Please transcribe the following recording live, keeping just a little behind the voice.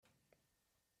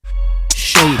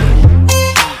Unfiltered.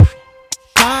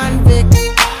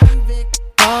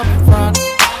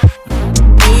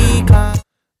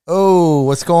 Oh,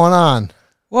 what's going on?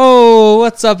 Whoa,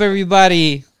 what's up,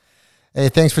 everybody? Hey,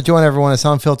 thanks for joining everyone. It's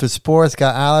Unfiltered Sports.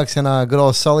 Got Alex and good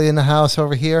old Sully in the house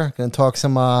over here. Going to talk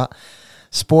some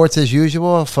sports as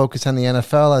usual. Focus on the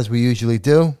NFL as we usually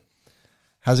do.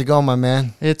 How's it going, my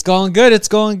man? It's going good. It's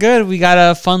going good. We got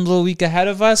a fun little week ahead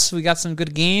of us. We got some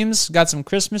good games. We got some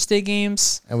Christmas Day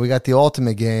games. And we got the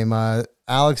ultimate game,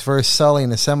 Alex versus Sully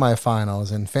in the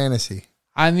semifinals in fantasy.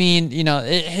 I mean, you know,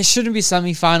 it shouldn't be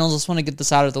semifinals. Just want to get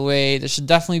this out of the way. There should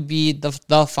definitely be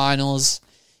the finals.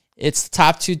 It's the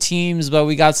top two teams, but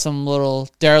we got some little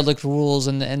derelict rules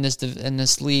in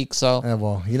this league. So, Yeah,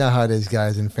 well, you know how it is,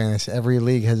 guys, in fantasy. Every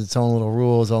league has its own little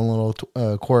rules, own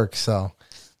little quirks. So,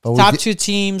 but top two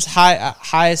teams,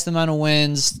 highest amount of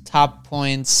wins, top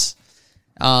points.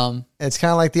 It's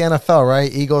kind of like the NFL,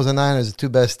 right? Eagles and Niners are the two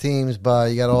best teams,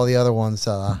 but you got all the other ones.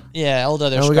 Yeah, all the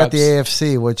other. And we scrubs. got the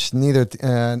AFC, which neither.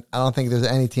 I don't think there's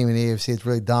any team in the AFC that's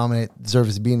really dominant,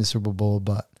 deserves to be in the Super Bowl,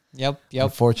 but Yep.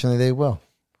 unfortunately they will.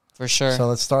 For sure. So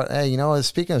let's start. Hey,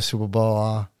 speaking of Super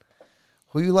Bowl,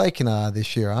 who you liking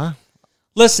this year, huh?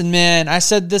 Listen, man, I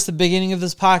said this at the beginning of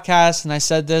this podcast, and I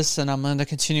said this, and I'm going to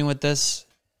continue with this.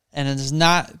 And it's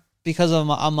not because I'm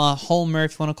a homer,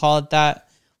 if you want to call it that.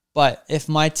 But if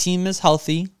my team is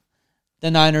healthy, the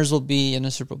Niners will be in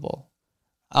a Super Bowl.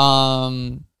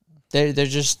 They're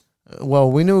just...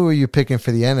 Well, we knew who you were picking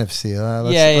for the NFC.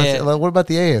 What about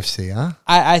the AFC, huh?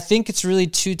 I think it's really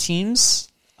two teams.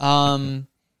 I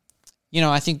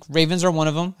think Ravens are one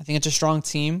of them. I think it's a strong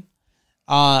team.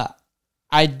 I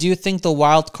do think the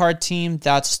wild card team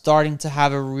that's starting to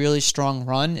have a really strong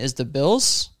run is the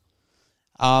Bills.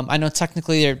 I know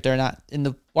technically they're not in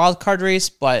the wild card race,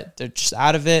 but they're just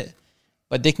out of it.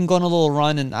 But they can go on a little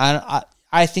run, and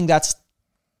I think that's...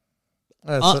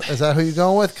 Is that who you're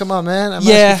going with? Come on, man. I'm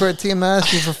asking for a team. I'm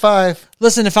asking for five.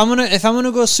 Listen, if I'm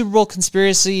gonna go Super Bowl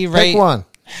conspiracy, right? Pick one.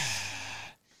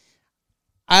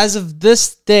 As of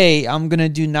this day, I'm gonna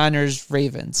do Niners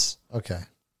Ravens. Okay.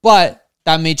 But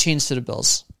that may change to the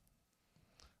Bills.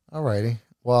 Alrighty.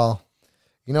 Well,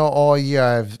 all year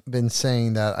I've been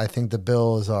saying that I think the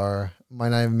Bills might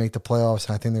not even make the playoffs,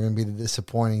 and I think they're going to be the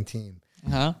disappointing team.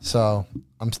 Uh-huh. So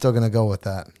I'm still going to go with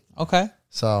that. Okay.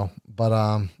 So, but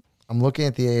I'm looking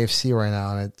at the AFC right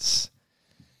now, and it's,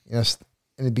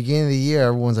 in the beginning of the year,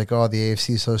 everyone's like, "Oh, the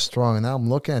AFC is so strong," and now I'm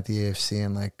looking at the AFC,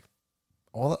 and like,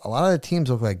 a lot of the teams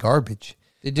look like garbage.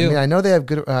 They do. I mean, I know they have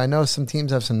good. I know some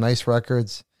teams have some nice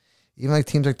records. Even like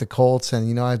teams like the Colts,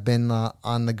 and I've been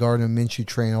on the Gardner Minshew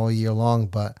train all year long,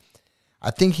 but I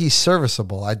think he's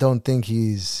serviceable. I don't think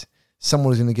he's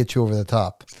someone who's going to get you over the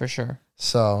top. For sure.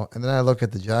 So, and then I look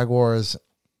at the Jaguars,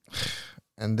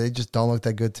 and they just don't look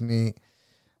that good to me.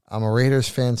 I'm a Raiders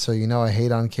fan, so I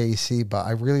hate on KC, but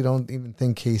I really don't even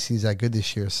think KC's that good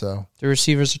this year. So the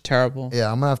receivers are terrible.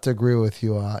 Yeah, I'm gonna have to agree with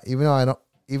you. Even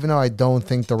though I don't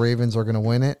think the Ravens are going to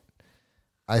win it.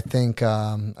 I think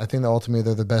that ultimately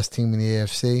they're the best team in the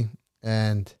AFC,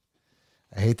 and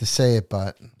I hate to say it,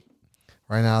 but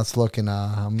right now it's looking.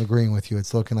 I'm agreeing with you.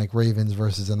 It's looking like Ravens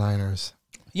versus the Niners.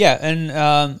 Yeah, and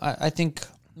I think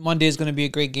Monday is going to be a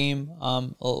great game.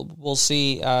 We'll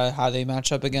see how they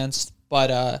match up against,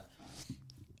 but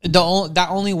that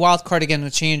only wild card again will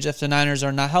change if the Niners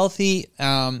are not healthy,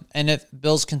 and if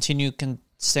Bills can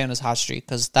stay on this hot streak,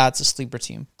 because that's a sleeper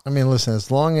team. I mean, listen, as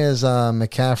long as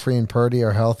McCaffrey and Purdy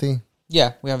are healthy,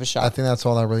 yeah, we have a shot. I think that's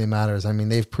all that really matters. I mean,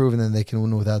 they've proven that they can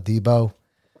win without Debo.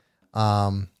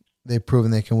 They've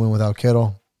proven they can win without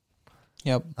Kittle.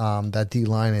 Yep. That D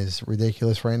line is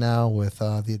ridiculous right now with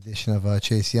the addition of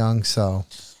Chase Young. So,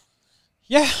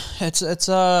 yeah, it's.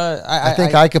 I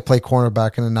think I could play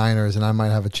cornerback in the Niners, and I might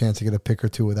have a chance to get a pick or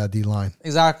two with that D line.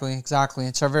 Exactly.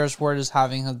 And Travis Ward is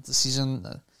having the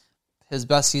season. His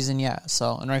best season yet,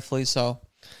 and rightfully so.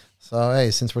 So,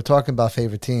 hey, since we're talking about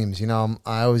favorite teams,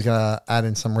 I always gotta add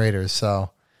in some Raiders.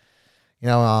 So,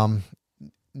 New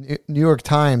York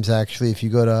Times, actually, if you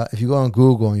go on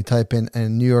Google and you type in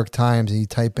New York Times and you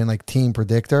type in like team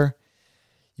predictor,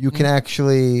 you can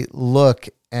actually look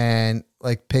and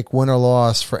like pick win or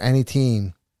loss for any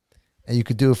team, and you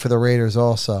could do it for the Raiders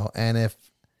also. And if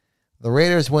the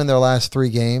Raiders win their last 3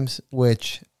 games,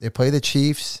 which they play the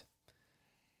Chiefs,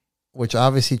 which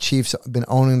obviously Chiefs have been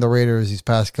owning the Raiders these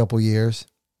past couple years.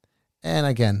 And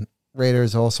again,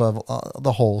 Raiders also have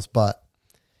the holes, but...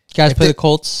 You guys play the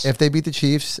Colts? If they beat the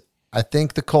Chiefs, I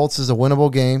think the Colts is a winnable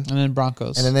game. And then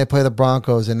Broncos. And then they play the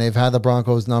Broncos, and they've had the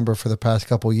Broncos number for the past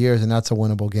couple years, and that's a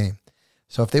winnable game.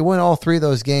 So if they win all 3 of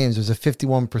those games, there's a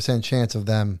 51% chance of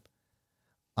them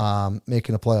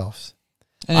making the playoffs.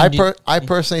 I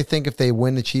personally think if they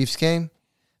win the Chiefs game,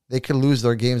 they could lose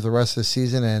their games the rest of the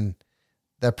season, and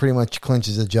that pretty much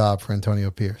clinches a job for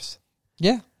Antonio Pierce.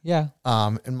 Yeah.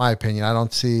 In my opinion, I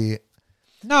don't see.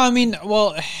 No, I mean,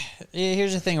 well,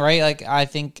 here's the thing, right? Like, I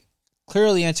think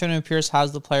clearly Antonio Pierce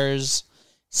has the players'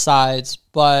 sides,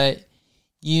 but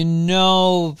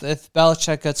if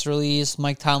Belichick gets released,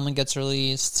 Mike Tomlin gets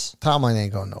released. Tomlin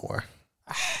ain't going nowhere.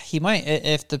 He might,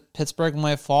 if the Pittsburgh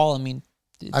might fall.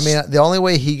 The only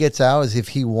way he gets out is if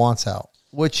he wants out,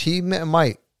 which he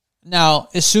might. Now,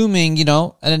 assuming,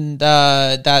 and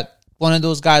that one of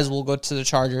those guys will go to the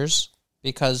Chargers,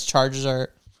 because Chargers are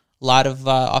a lot of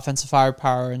offensive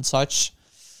firepower and such.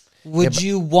 Would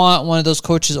you want one of those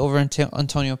coaches over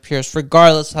Antonio Pierce,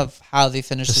 regardless of how they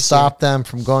finish to this stop year? them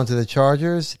from going to the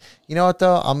Chargers? You know what,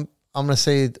 though? I'm going to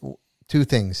say two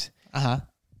things.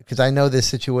 Because I know this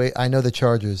situation. I know the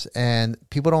Chargers, and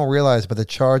people don't realize, but the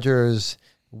Chargers,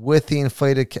 with the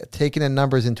inflated, taking the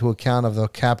numbers into account of the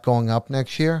cap going up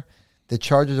next year, the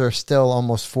Chargers are still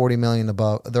almost $40 million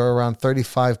above. They're around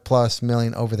 $35+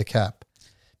 million over the cap,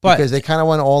 because they kind of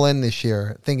went all in this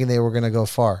year, thinking they were going to go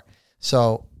far.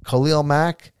 So Khalil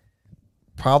Mack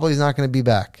probably is not going to be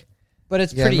back. But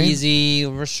it's pretty easy.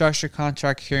 Restructure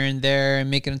contract here and there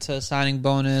and make it into a signing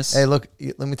bonus. Hey, look,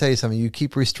 let me tell you something. You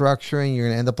keep restructuring, you're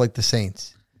going to end up like the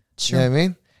Saints. Sure. You know what I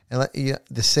mean? And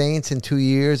the Saints in 2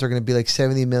 years are going to be like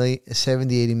 70,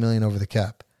 80 million over the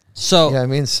cap. So, you know what I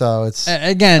mean? So it's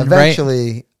again,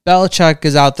 eventually, right? Belichick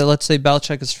is out there. Let's say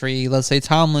Belichick is free. Let's say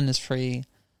Tomlin is free.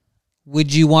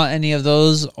 Would you want any of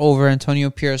those over Antonio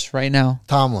Pierce right now?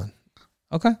 Tomlin.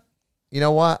 Okay. You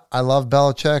know what? I love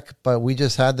Belichick, but we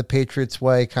just had the Patriots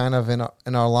way kind of in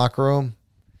our locker room.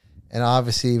 And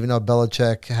obviously, even though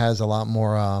Belichick has a lot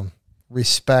more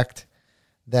respect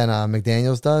than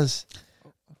McDaniels does,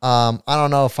 I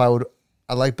don't know if I would.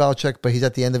 I like Belichick, but he's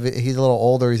at the end of it. He's a little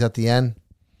older. He's at the end.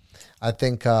 I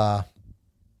think. I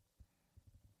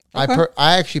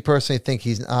actually personally think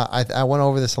he's. I went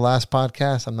over this the last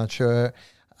podcast. I'm not sure.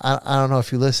 I don't know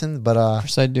if you listened, but of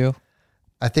course I do.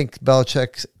 I think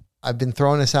Belichick's. I've been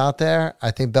throwing this out there.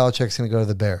 I think Belichick's going to go to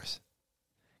the Bears,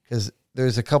 because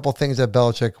there's a couple things that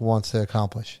Belichick wants to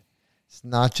accomplish. It's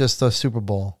not just the Super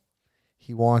Bowl.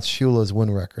 He wants Shula's win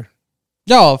record.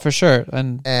 No, for sure,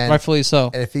 and rightfully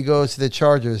so. And if he goes to the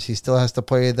Chargers, he still has to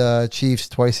play the Chiefs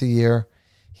twice a year.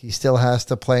 He still has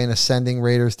to play an ascending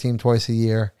Raiders team twice a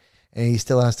year. And he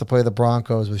still has to play the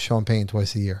Broncos with Sean Payton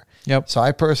twice a year. Yep. So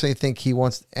I personally think he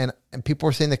wants, and people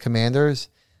are saying the Commanders,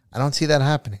 I don't see that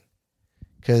happening,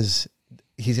 because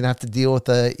he's going to have to deal with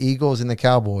the Eagles and the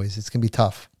Cowboys. It's going to be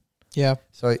tough. Yeah.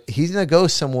 So he's going to go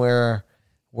somewhere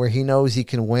where he knows he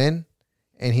can win,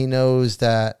 and he knows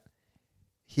that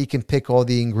he can pick all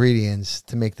the ingredients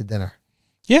to make the dinner.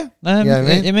 Yeah.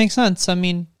 It makes sense. I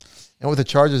mean, and with the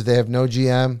Chargers, they have no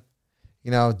GM.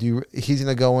 He's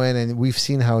going to go in, and we've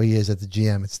seen how he is at the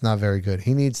GM. It's not very good.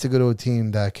 He needs to go to a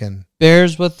team that can.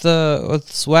 Bears with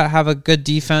Sweat have a good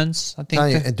defense. I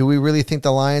think. And do we really think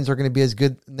the Lions are going to be as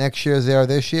good next year as they are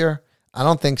this year? I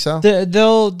don't think so.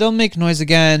 They'll make noise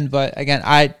again, but again,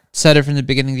 I said it from the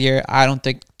beginning of the year. I don't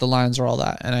think the Lions are all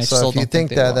that, and so if you think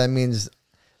that, that means,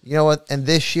 you know what? And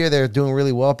this year they're doing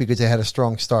really well because they had a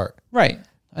strong start. Right.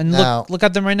 And now, look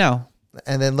at them right now.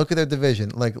 And then look at their division.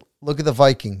 Like, look at the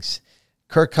Vikings.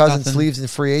 Kirk Cousins leaves in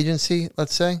free agency,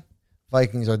 let's say.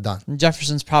 Vikings are done.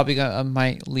 Jefferson's probably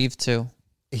might leave too.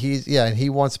 And he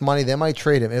wants money. They might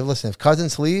trade him. Listen, if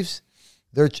Cousins leaves,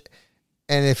 and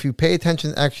if you pay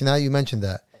attention, actually now you mentioned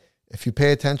that. If you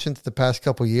pay attention to the past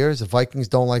couple of years, the Vikings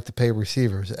don't like to pay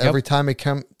receivers. Yep. Every time it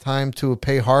came time to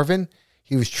pay Harvin,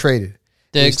 he was traded.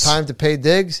 Diggs. It was time to pay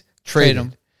Diggs, trade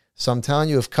him. So I'm telling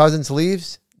you, if Cousins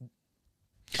leaves,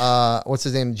 what's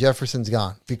his name? Jefferson's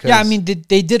gone. Because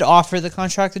they did offer the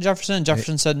contract to Jefferson, and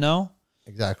Jefferson said no.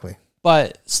 Exactly.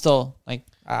 But still, and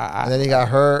then he got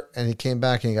hurt, and he came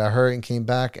back, and he got hurt, and came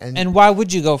back. And why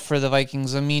would you go for the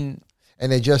Vikings? I mean,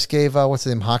 and they just gave what's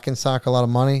his name, Hawkinsock, a lot of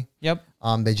money. Yep.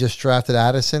 They just drafted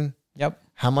Addison. Yep.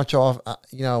 How much off?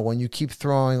 When you keep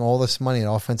throwing all this money at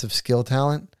offensive skill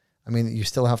talent, I mean, you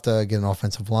still have to get an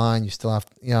offensive line. You still have,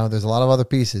 there's a lot of other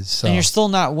pieces. So. And you're still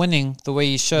not winning the way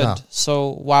you should. No.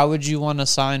 So why would you want to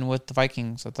sign with the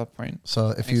Vikings at that point? So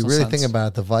if you really think about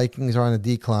it, the Vikings are on a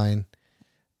decline.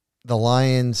 The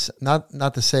Lions, not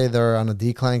to say they're on a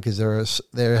decline because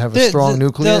they have a strong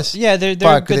nucleus. They're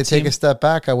but could they take a step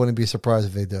back? I wouldn't be surprised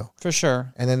if they do. For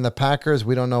sure. And then the Packers,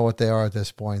 we don't know what they are at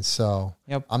this point. So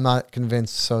I'm not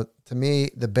convinced. So to me,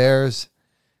 the Bears,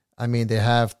 I mean,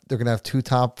 they're going to have 2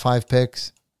 top 5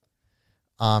 picks.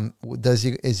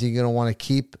 Is he going to want to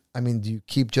keep? I mean, do you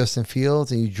keep Justin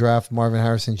Fields and you draft Marvin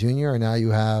Harrison Jr. or now you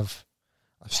have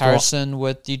Harrison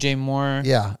with DJ Moore.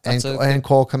 Yeah, and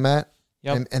Cole Kmet.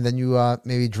 Yep. And then you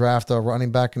maybe draft a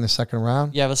running back in the second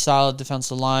round. You have a solid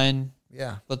defensive line.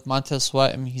 Yeah. With Montez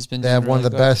Sweat, I mean, he's been. They have one really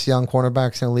of the best young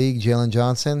cornerbacks in the league, Jalen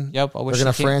Johnson. Yep. They're going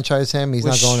to franchise him. He's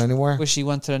not going anywhere. Wish he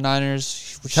went to the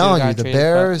Niners. I'm telling you, the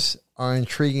Bears are an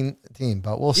intriguing team,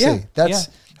 but we'll see. That's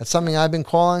something I've been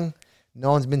calling.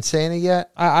 No one's been saying it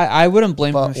yet. I wouldn't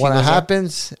blame him. But when it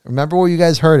happens, remember where you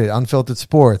guys heard it, Unfiltered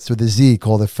Sports with the Z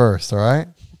called it first, all right?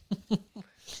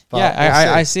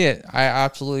 I see it. I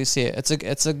absolutely see it.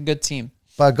 It's a good team.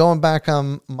 But going back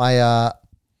on my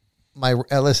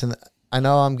listen, I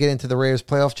know I'm getting to the Raiders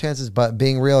playoff chances, but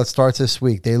being real, it starts this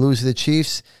week. They lose to the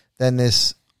Chiefs, then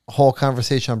this whole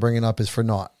conversation I'm bringing up is for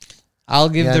naught. I'll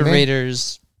give the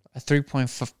Raiders a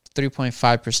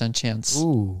 3.5% chance.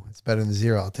 Ooh, it's better than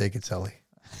 0. I'll take it, Sully.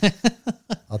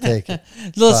 I'll take it.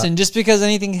 Listen, just because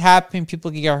anything happened,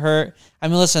 people can get hurt. I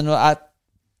mean, listen,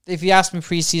 if you asked me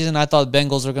preseason, I thought the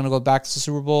Bengals were going to go back to the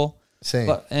Super Bowl. Same.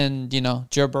 And,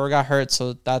 Joe Burrow got hurt,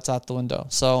 so that's out the window.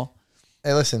 So,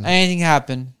 hey, listen. Anything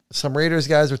happened. Some Raiders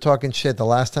guys were talking shit. The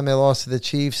last time they lost to the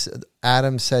Chiefs,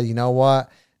 Adams said, you know what?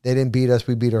 They didn't beat us.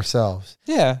 We beat ourselves.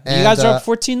 Yeah. And, you guys are up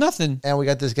 14-0. And we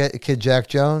got this kid, Jack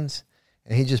Jones,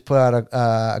 and he just put out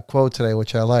a quote today,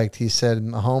 which I liked. He said,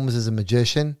 Mahomes is a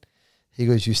magician. He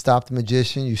goes, you stop the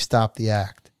magician, you stop the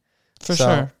act. For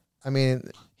sure. I mean...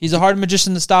 He's a hard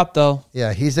magician to stop, though.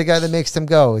 Yeah, he's the guy that makes them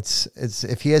go. It's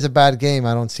if he has a bad game,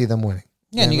 I don't see them winning.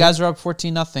 Yeah, and you guys are up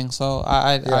 14-0, so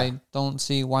I don't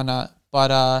see why not.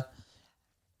 But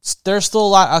there's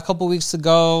still a couple weeks to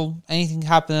go. Anything can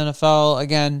happen in the NFL.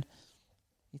 Again,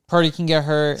 Purdy can get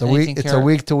hurt. It's a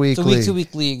week-to-week league. It's a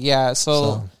week-to-week league, yeah.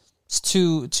 So it's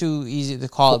too easy to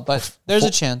call it, but there's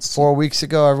a chance. 4 weeks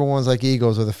ago, everyone's like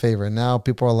Eagles are the favorite. Now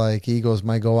people are like Eagles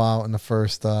might go out in the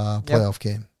first playoff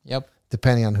game. Yep.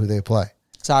 Depending on who they play.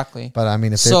 Exactly. But I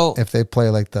mean, if they play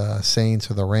like the Saints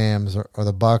or the Rams or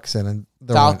the Bucks, and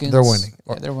Falcons, they're winning.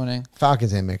 Yeah, they're winning.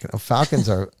 Falcons ain't making. Falcons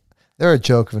they're a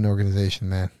joke of an organization,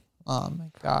 man. Oh my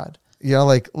god.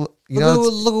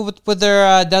 Look with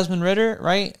their Desmond Ridder,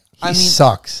 right? He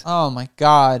sucks. Oh my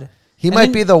god. He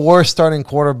might be the worst starting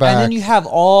quarterback. And then you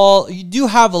do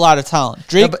have a lot of talent.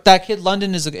 Drake, that kid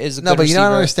London is a good receiver. No, but you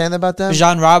don't understand about them.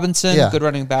 Bijan Robinson, good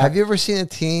running back. Have you ever seen a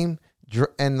team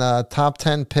in the top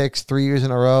 10 picks 3 years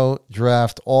in a row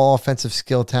draft all offensive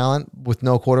skill talent with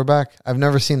no quarterback? I've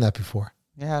never seen that before.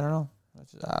 Yeah, I don't know.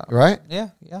 Right? Yeah.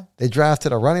 They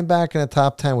drafted a running back in the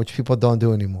top 10, which people don't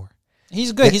do anymore.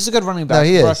 He's good. He's a good running back. No,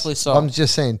 he is. Roughly so. I'm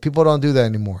just saying, people don't do that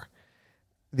anymore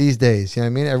these days. You know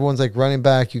what I mean? Everyone's like running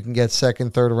back. You can get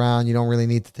second, third round. You don't really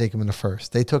need to take him in the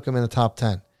first. They took him in the top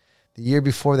 10. The year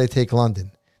before, they take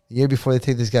London. The year before, they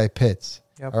take this guy Pitts.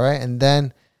 Yep. All right? And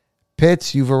then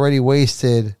Pitts, you've already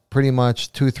wasted pretty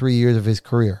much 2-3 years of his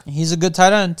career. He's a good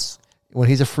tight end. When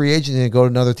he's a free agent, he's going to go to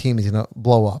another team. He's going to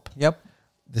blow up. Yep.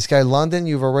 This guy, London,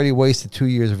 you've already wasted 2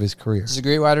 years of his career. He's a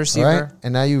great wide receiver. Right?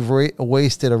 And now you've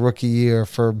wasted a rookie year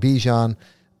for Bijan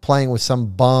playing with some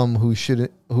bum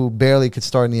who barely could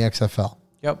start in the XFL.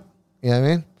 Yep. You know what I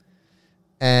mean?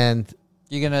 And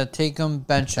you're going to take him,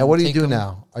 bench him. And what do you do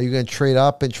now? Are you going to trade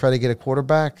up and try to get a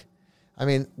quarterback? I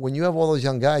mean, when you have all those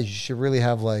young guys, you should really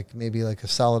have maybe a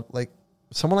solid,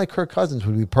 someone like Kirk Cousins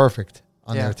would be perfect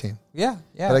on their team. Yeah.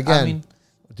 But again,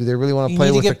 do they really want to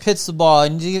play with? You need to get Pitts the ball,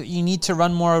 and you need to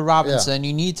run more Robinson. Yeah.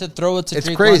 You need to throw it to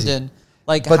Drake London.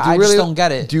 But I just don't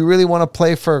get it. Do you really want to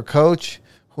play for a coach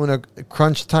who, in a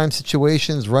crunch time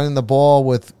situation, is running the ball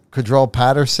with Cordell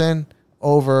Patterson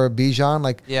over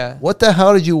Bijan? What the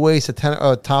hell did you waste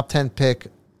a top 10 pick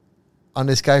on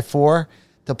this guy for?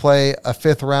 To play a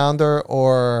fifth rounder,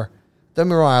 or don't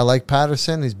get me wrong, I like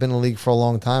Patterson. He's been in the league for a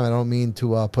long time. I don't mean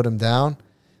to put him down,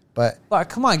 but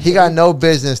come on, he got no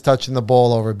business touching the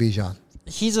ball over Bijan.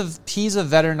 He's a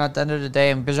veteran at the end of the day,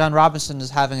 and Bijan Robinson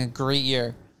is having a great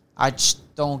year. I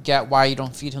just don't get why you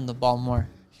don't feed him the ball more.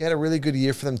 He had a really good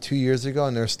year for them 2 years ago,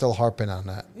 and they're still harping on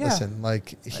that. Yeah. Listen,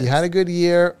 he had a good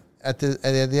year. At the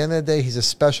end of the day, he's a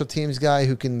special teams guy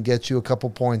who can get you a couple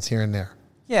points here and there.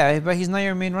 Yeah, but he's not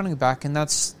your main running back, and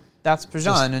that's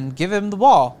Bijan, and give him the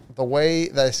ball. The way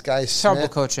this guy Smith... Terrible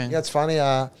coaching. Yeah, it's funny.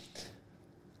 I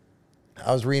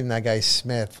was reading that guy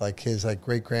Smith, his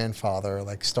great-grandfather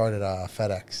started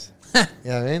FedEx. You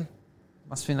know what I mean?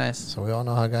 Must be nice. So we all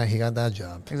know how he got that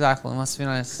job. Exactly. Must be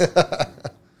nice.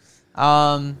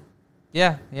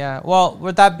 Yeah. Well,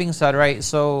 with that being said, right,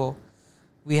 so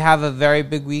we have a very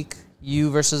big week, you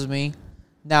versus me.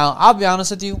 Now, I'll be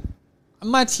honest with you.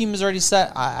 My team is already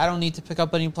set. I don't need to pick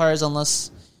up any players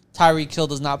unless Tyreek Hill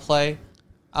does not play.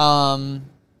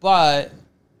 But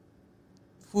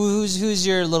Who's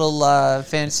your little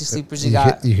fantasy sleepers you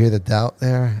got? You hear the doubt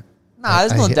there? Nah,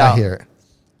 there's no doubt. I hear it.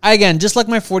 Again, just like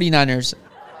my 49ers.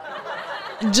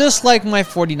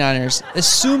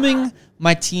 Assuming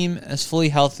my team is fully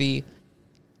healthy,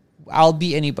 I'll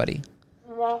beat anybody.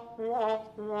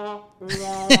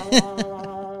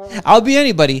 I'll be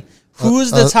anybody.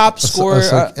 Who's the top scorer?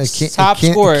 Top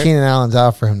scorer. Keenan Allen's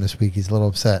out for him this week. He's a little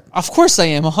upset. Of course I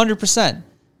am, 100%.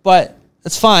 But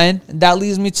it's fine. That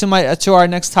leads me to our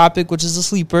next topic, which is the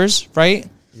sleepers, right?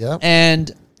 Yep.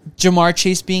 And Jamar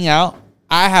Chase being out.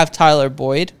 I have Tyler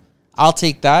Boyd. I'll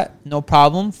take that. No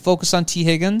problem. Focus on T.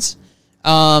 Higgins.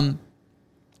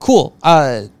 Cool.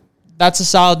 That's a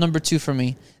solid number 2 for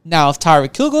me. Now, if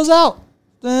Tyreek Hill goes out,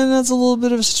 then that's a little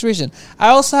bit of a situation. I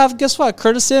also have, guess what?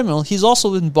 Curtis Samuel. He's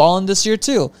also been balling this year,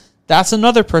 too. That's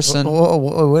another person.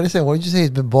 Wait a second. What did you say?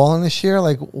 He's been balling this year?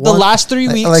 Like the last 3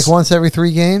 weeks. Like once every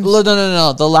 3 games?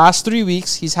 No. The last 3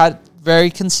 weeks, he's had very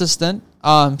consistent.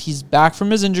 He's back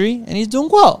from his injury, and he's doing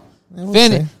well.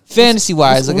 Yeah,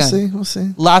 Fantasy-wise, we'll see.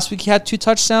 Last week, he had 2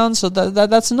 touchdowns, so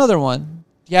that's another one.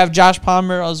 You have Josh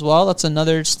Palmer as well. That's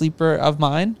another sleeper of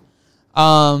mine.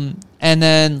 And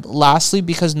then lastly,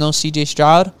 because no CJ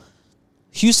Stroud,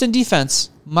 Houston defense.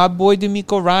 My boy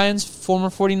DeMeco Ryans, former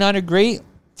 49er great.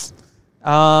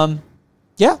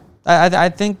 Yeah, I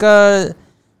think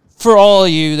for all of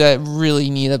you that really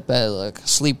need a bet, like a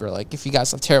sleeper, like if you got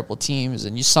some terrible teams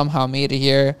and you somehow made it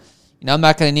here, I'm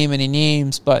not going to name any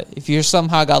names, but if you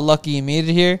somehow got lucky and made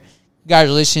it here,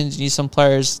 congratulations. You need some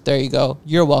players. There you go.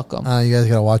 You're welcome. You guys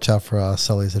got to watch out for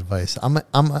Sully's advice. I'm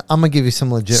gonna give you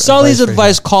some legit. Sully's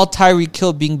advice called Tyreek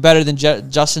Hill being better than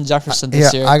Justin Jefferson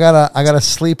this year. I got a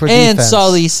sleeper. And defense.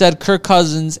 Sully said Kirk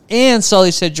Cousins, and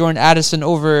Sully said Jordan Addison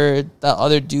over that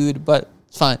other dude, but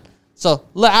it's fine. So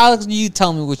Alex, you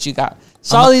tell me what you got.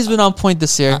 Sully's been on point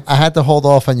this year. I had to hold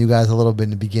off on you guys a little bit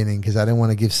in the beginning because I didn't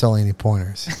want to give Sully any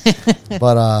pointers.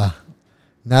 But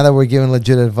now that we're giving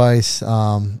legit advice,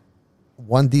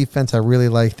 one defense I really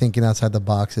like thinking outside the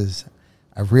boxes.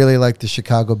 I really like the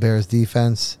Chicago Bears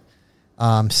defense.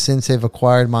 Since they've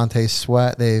acquired Montez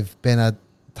Sweat, they've been a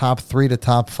top 3 to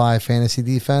top 5 fantasy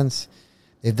defense.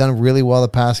 They've done really well the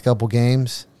past couple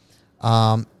games.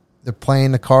 They're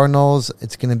playing the Cardinals.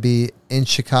 It's going to be in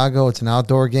Chicago. It's an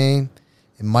outdoor game.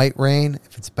 It might rain.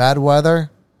 If it's bad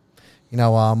weather,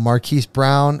 Marquise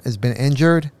Brown has been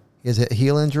injured. He has a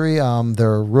heel injury.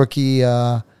 Their rookie,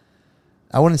 I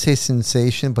wouldn't say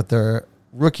sensation, but their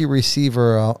rookie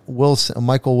receiver,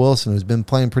 Michael Wilson, who's been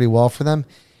playing pretty well for them,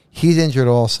 he's injured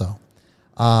also.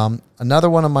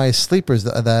 Another one of my sleepers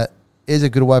that is a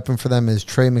good weapon for them is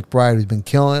Trey McBride, who's been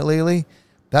killing it lately.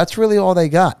 That's really all they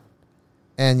got.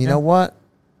 And you know what?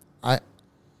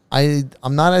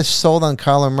 I'm not as sold on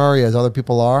Kyler Murray as other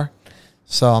people are.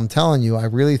 So I'm telling you, I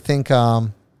really think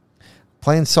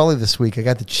playing Sully this week, I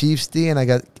got the Chiefs D and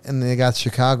they got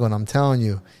Chicago, and I'm telling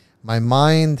you, my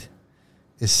mind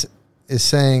is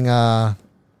saying the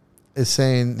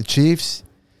Chiefs,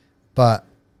 but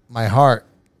my heart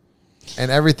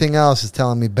and everything else is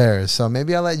telling me Bears. So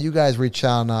maybe I'll let you guys reach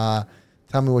out and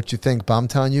tell me what you think. But I'm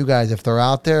telling you guys, if they're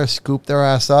out there, scoop their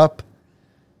ass up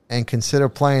and consider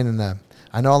playing in them.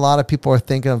 I know a lot of people are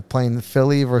thinking of playing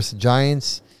Philly versus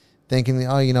Giants, thinking,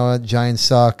 Giants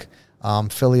suck.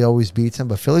 Philly always beats them.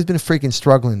 But Philly's been freaking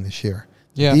struggling this year.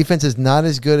 Yeah. Defense is not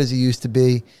as good as it used to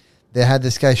be. They had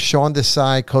this guy, Sean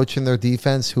Desai, coaching their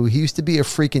defense, who he used to be a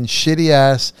freaking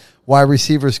shitty-ass wide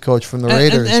receivers coach from the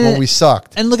Raiders when we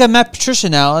sucked. And look at Matt Patricia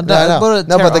now. But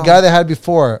the guy they had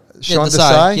before, Sean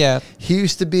Desai, yeah, he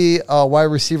used to be a wide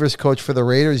receivers coach for the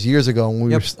Raiders years ago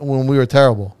when we were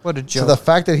terrible. What a joke. So the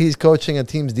fact that he's coaching a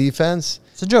team's defense,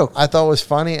 it's a joke. I thought it was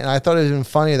funny, and I thought it was even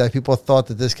funnier that people thought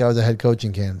that this guy was a head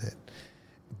coaching candidate.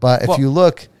 But if you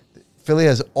look, Philly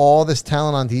has all this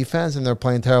talent on defense, and they're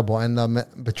playing terrible. And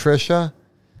Patricia,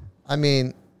 I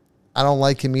mean, I don't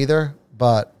like him either,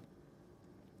 but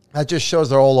that just shows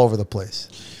they're all over the place.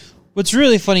 What's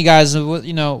really funny, guys,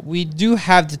 we do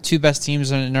have the 2 best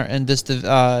teams in this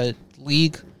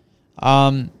league.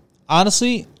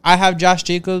 Honestly, I have Josh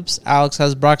Jacobs. Alex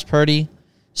has Brock Purdy.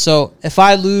 So if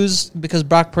I lose because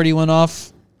Brock Purdy went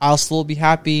off, I'll still be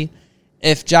happy.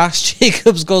 If Josh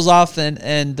Jacobs goes off and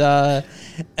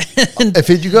if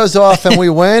he goes off and we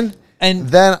win,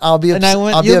 then I'll be upset.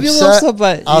 I'll be upset,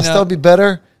 but I'll still be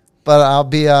bitter. But I'll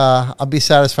be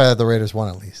satisfied that the Raiders won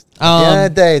at least. At the end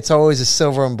of the day, it's always a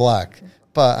silver and black.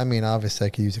 But I mean, obviously, I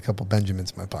could use a couple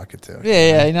Benjamins in my pocket too.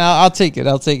 Yeah. I'll take it.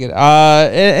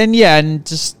 And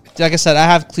just like I said, I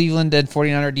have Cleveland and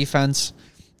 49er defense.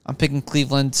 I'm picking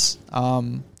Cleveland.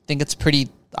 Think it's pretty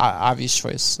obvious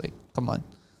choice. Like, come on.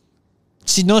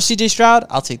 See, no CJ Stroud,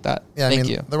 I'll take that. Yeah, Thank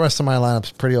you. The rest of my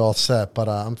lineup's pretty all set, but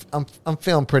I'm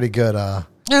feeling pretty good. Yeah,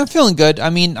 I'm feeling good. I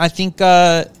mean, I think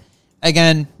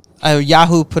again,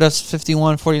 Yahoo put us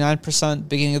 51-49%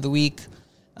 beginning of the week.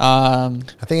 I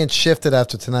think it shifted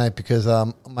after tonight because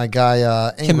my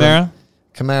guy Ingram,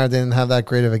 Kamara didn't have that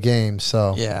great of a game.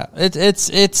 So yeah, it's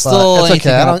still it's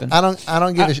okay. I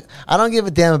I don't give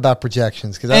a damn about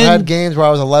projections because I've had games where I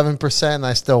was 11% and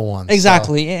I still won.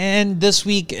 Exactly. So. And this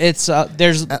week it's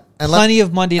there's plenty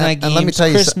of Monday night games, and let me tell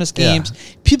you Christmas games.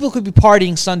 Yeah. People could be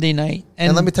partying Sunday night.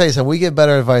 And let me tell you something. We get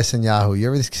better advice than Yahoo. You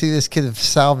ever see this kid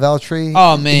Sal Veltri?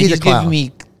 Oh man, he's giving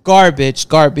me garbage.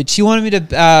 He wanted me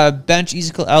to bench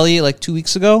Ezekiel Elliott like 2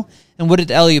 weeks ago. And what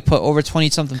did Elliott put? Over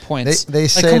 20-something points. They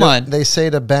say come on. They say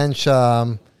to bench,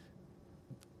 even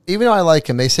though I like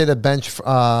him, they say to bench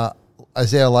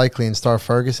Isaiah Likely and start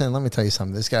Ferguson. Let me tell you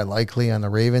something. This guy Likely on the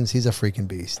Ravens, he's a freaking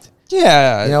beast.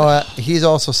 Yeah. You know what? He's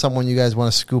also someone you guys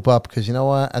want to scoop up because you know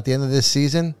what? At the end of this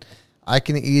season, I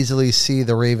can easily see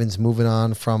the Ravens moving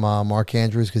on from Mark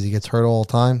Andrews because he gets hurt all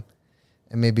the time.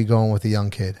 And maybe going with a young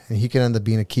kid. And he could end up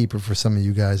being a keeper for some of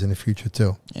you guys in the future,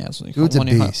 too. Yeah, so dude's a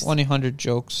beast. 1-800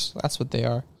 jokes. That's what they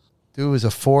are. Dude was a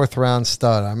 4th-round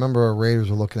stud. I remember our Raiders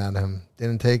were looking at him.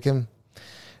 Didn't take him.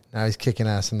 Now he's kicking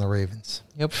ass in the Ravens.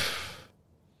 Yep.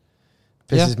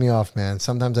 Pisses me off, man.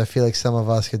 Sometimes I feel like some of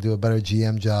us could do a better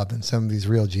GM job than some of these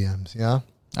real GMs, you know?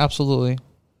 Absolutely.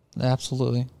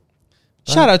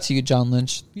 Shout out to you, John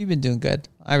Lynch. You've been doing good.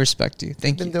 I respect you.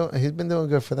 Thank you. He's been doing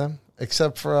good for them.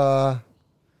 Except for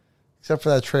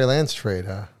that Trey Lance trade,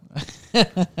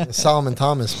 the Solomon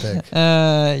Thomas pick.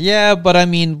 Yeah, but I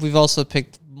mean, we've also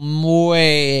picked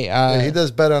way. He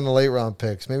does better on the late round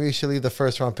picks. Maybe you should leave the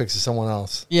first round picks to someone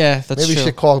else. Yeah, that's Maybe true. You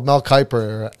should call Mel Kiper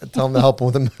or tell him to help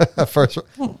him with the first.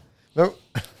 You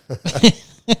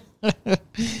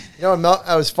know, Mel,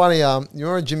 it was funny. You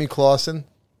remember Jimmy Clausen?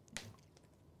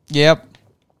 Yep.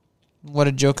 What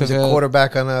a joke He's of a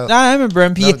quarterback on a. I remember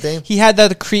him. He had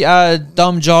that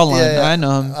dumb jawline. Yeah. I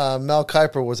know him. Mel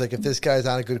Kiper was like, if this guy's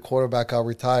not a good quarterback, I'll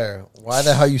retire. Why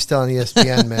the hell are you still on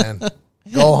ESPN, man?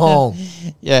 Go home.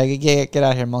 Yeah, get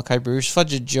out of here, Mel Kiper. You're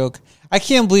such a joke. I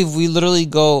can't believe we literally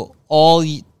go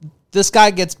this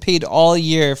guy gets paid all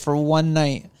year for one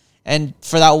night. And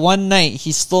for that one night,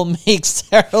 he still makes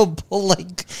terrible, For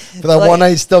that one night,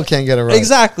 he still can't get it right.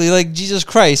 Exactly. Like, Jesus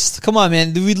Christ. Come on,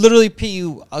 man. We literally pay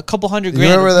you a couple $100,000.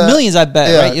 Millions, I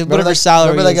bet, right? Whatever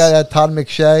salary Remember that guy, that Todd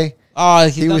McShay? Oh,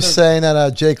 he was saying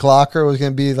that Jake Locker was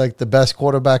going to be, like, the best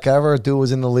quarterback ever. Dude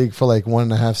was in the league for, like,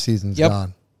 1.5 seasons. Yep.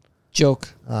 Gone. Joke.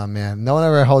 Oh, man. No one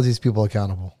ever holds these people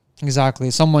accountable.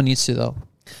 Exactly. Someone needs to, though.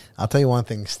 I'll tell you one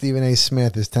thing. Stephen A.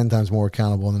 Smith is 10 times more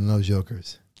accountable than those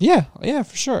jokers. Yeah,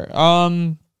 for sure.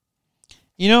 Shout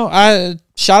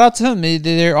out to him.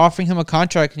 They're offering him a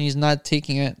contract and he's not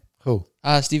taking it. Who?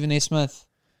 Stephen A. Smith.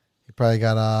 He probably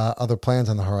got other plans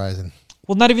on the horizon.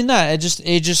 Well, not even that. It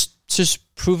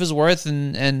just prove his worth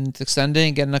and extend it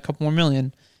and get in a couple more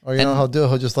million. Or know what he'll do?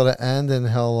 He'll just let it end and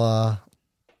he'll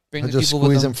just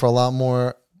squeeze him for a lot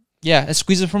more. Yeah, and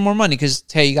squeeze it for more money because,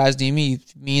 hey, you guys need me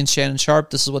and Shannon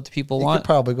Sharp. This is what the people want. He could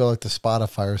probably go like to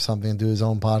Spotify or something and do his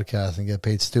own podcast and get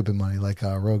paid stupid money like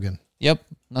Rogan. Yep,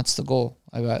 that's the goal,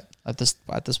 I bet, at this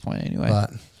point anyway. But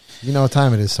you know what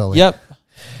time it is, Sully. Yep.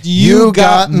 You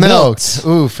got milked.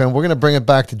 Oof, and we're going to bring it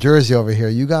back to Jersey over here.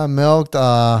 You got milked.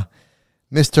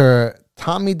 Mr.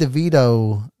 Tommy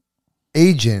DeVito,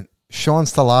 agent, Sean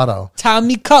Stellato.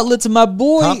 Tommy Cutlets, my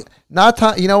boy.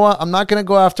 You know what? I'm not going to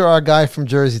go after our guy from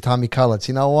Jersey, Tommy Cutlets.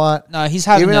 You know what? No, he's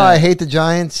having. Even though I hate the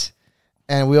Giants,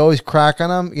 and we always crack on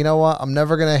them. You know what? I'm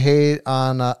never going to hate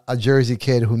on a Jersey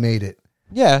kid who made it.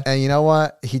 Yeah. And you know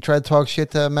what? He tried to talk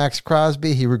shit to Max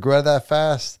Crosby. He regretted that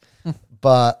fast.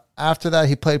 But after that,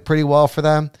 he played pretty well for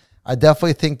them. I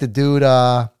definitely think the dude,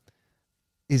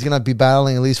 he's going to be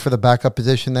battling at least for the backup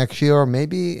position next year, or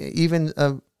maybe even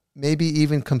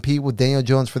compete with Daniel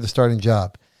Jones for the starting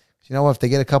job. You know what? If they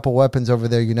get a couple weapons over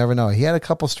there, you never know. He had a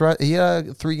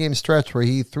 3-game stretch where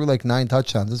he threw like 9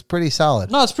 touchdowns. It's pretty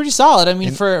solid. No, it's pretty solid. I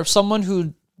mean, for someone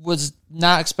who was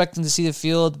not expecting to see the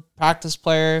field, practice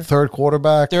player, third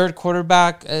quarterback.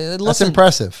 That's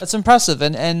impressive. That's impressive.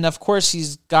 And of course,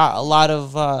 he's got a lot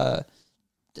of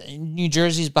New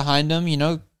Jerseys behind him. You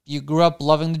know, you grew up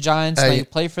loving the Giants. Now you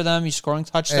play for them. You're scoring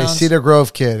touchdowns. Hey, Cedar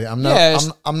Grove kid. I'm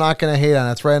not going to hate on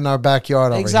it. It's right in our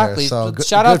backyard over here. Exactly. So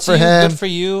shout out to him. Good for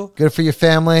you. Good for your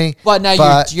family. But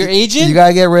now your agent? You got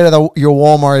to get rid of your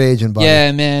Walmart agent, buddy.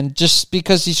 Yeah, man. Just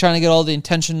because he's trying to get all the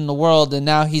attention in the world, and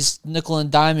now he's nickel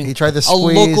and diming. He tried to a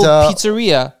local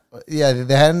pizzeria. Yeah,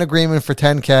 they had an agreement for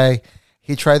 $10K.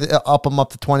 He tried to up him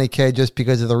up to $20K just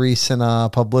because of the recent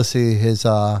publicity his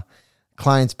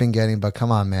client's been getting, but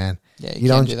come on, man. Yeah, you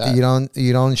don't do that.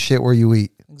 You don't shit where you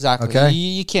eat. Exactly. Okay.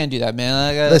 You can't do that,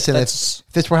 man. Listen, if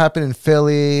this were happening in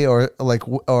Philly or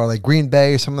like Green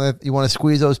Bay or something, that you want to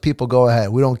squeeze those people, go ahead.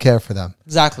 We don't care for them.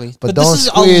 Exactly. But this is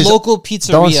a local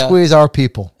pizzeria. Don't squeeze our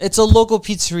people. It's a local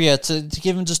pizzeria to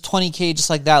give them just $20K just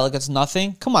like that, like it's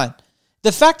nothing. Come on.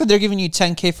 The fact that they're giving you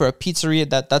 $10K for a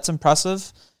pizzeria, that's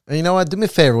impressive. And you know what? Do me a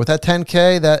favor. With that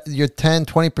 $10K, that your 10,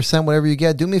 20%, whatever you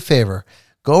get, do me a favor.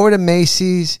 Go over to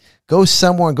Macy's. Go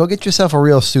somewhere and go get yourself a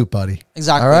real suit, buddy.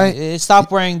 Exactly. All right? Stop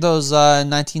wearing those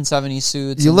 1970s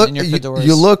suits and your fedoras.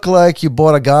 You look like you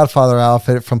bought a Godfather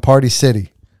outfit from Party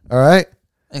City. All right?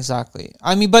 Exactly.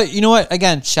 I mean, but you know what?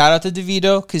 Again, shout out to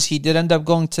DeVito because he did end up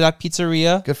going to that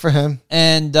pizzeria. Good for him.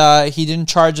 And he didn't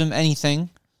charge him anything.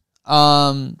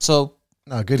 So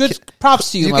good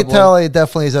props to you, my boy. You can tell he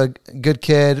definitely is a good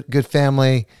kid, good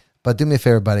family. But do me a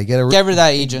favor, buddy. Get rid of that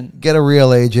agent. Get a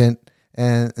real agent.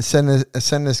 And send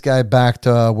this guy back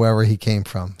to wherever he came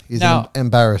from. He's an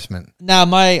embarrassment. Now,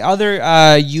 my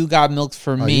other you got milked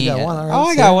for me. You got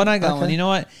one? I got one. You know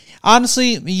what?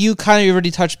 Honestly, you kind of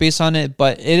already touched base on it,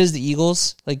 but it is the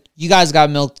Eagles. Like, you guys got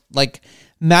milked. Like,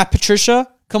 Matt Patricia,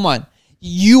 come on.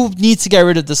 You need to get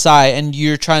rid of Desai, and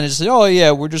you're trying to just say, oh,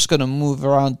 yeah, we're just going to move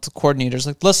around the coordinators.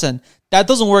 Like, listen, that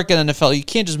doesn't work in NFL. You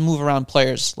can't just move around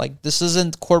players. Like, this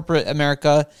isn't corporate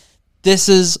America. This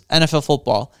is NFL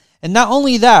football. And not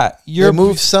only that, and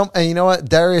you know what?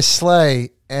 Darius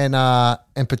Slay and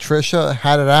Patricia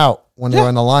had it out when they were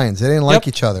in the Lions. They didn't like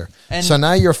each other. And so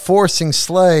now you're forcing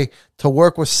Slay to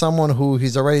work with someone who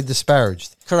he's already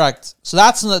disparaged. Correct. So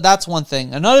that's one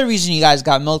thing. Another reason you guys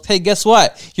got milked. Hey, guess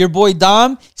what? Your boy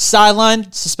Dom,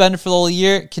 sidelined, suspended for the whole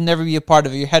year, can never be a part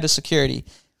of it. Your head of security.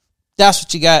 That's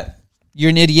what you got.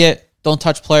 You're an idiot. Don't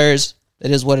touch players.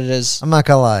 It is what it is. I'm not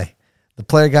gonna lie. The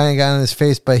player got in his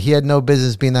face, but he had no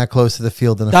business being that close to the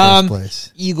field in the first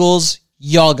place. Eagles,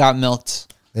 y'all got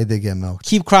milked. They did get milked.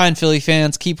 Keep crying, Philly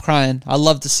fans. Keep crying. I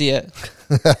love to see it.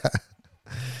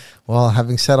 Well,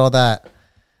 having said all that,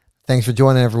 thanks for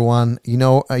joining, everyone. You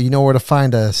know where to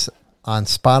find us on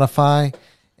Spotify,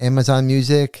 Amazon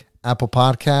Music, Apple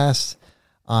Podcasts,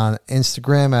 on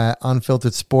Instagram at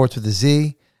Unfiltered Sports with a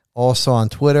Z. Also on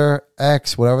Twitter,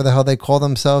 X, whatever the hell they call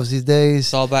themselves these days.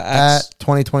 It's all about X. At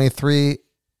 2023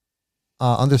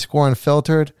 _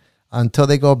 Unfiltered. Until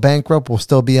they go bankrupt, we'll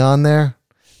still be on there.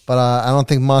 But I don't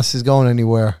think Musk is going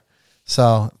anywhere.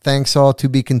 So thanks all. To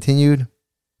be continued.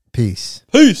 Peace.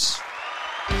 Peace.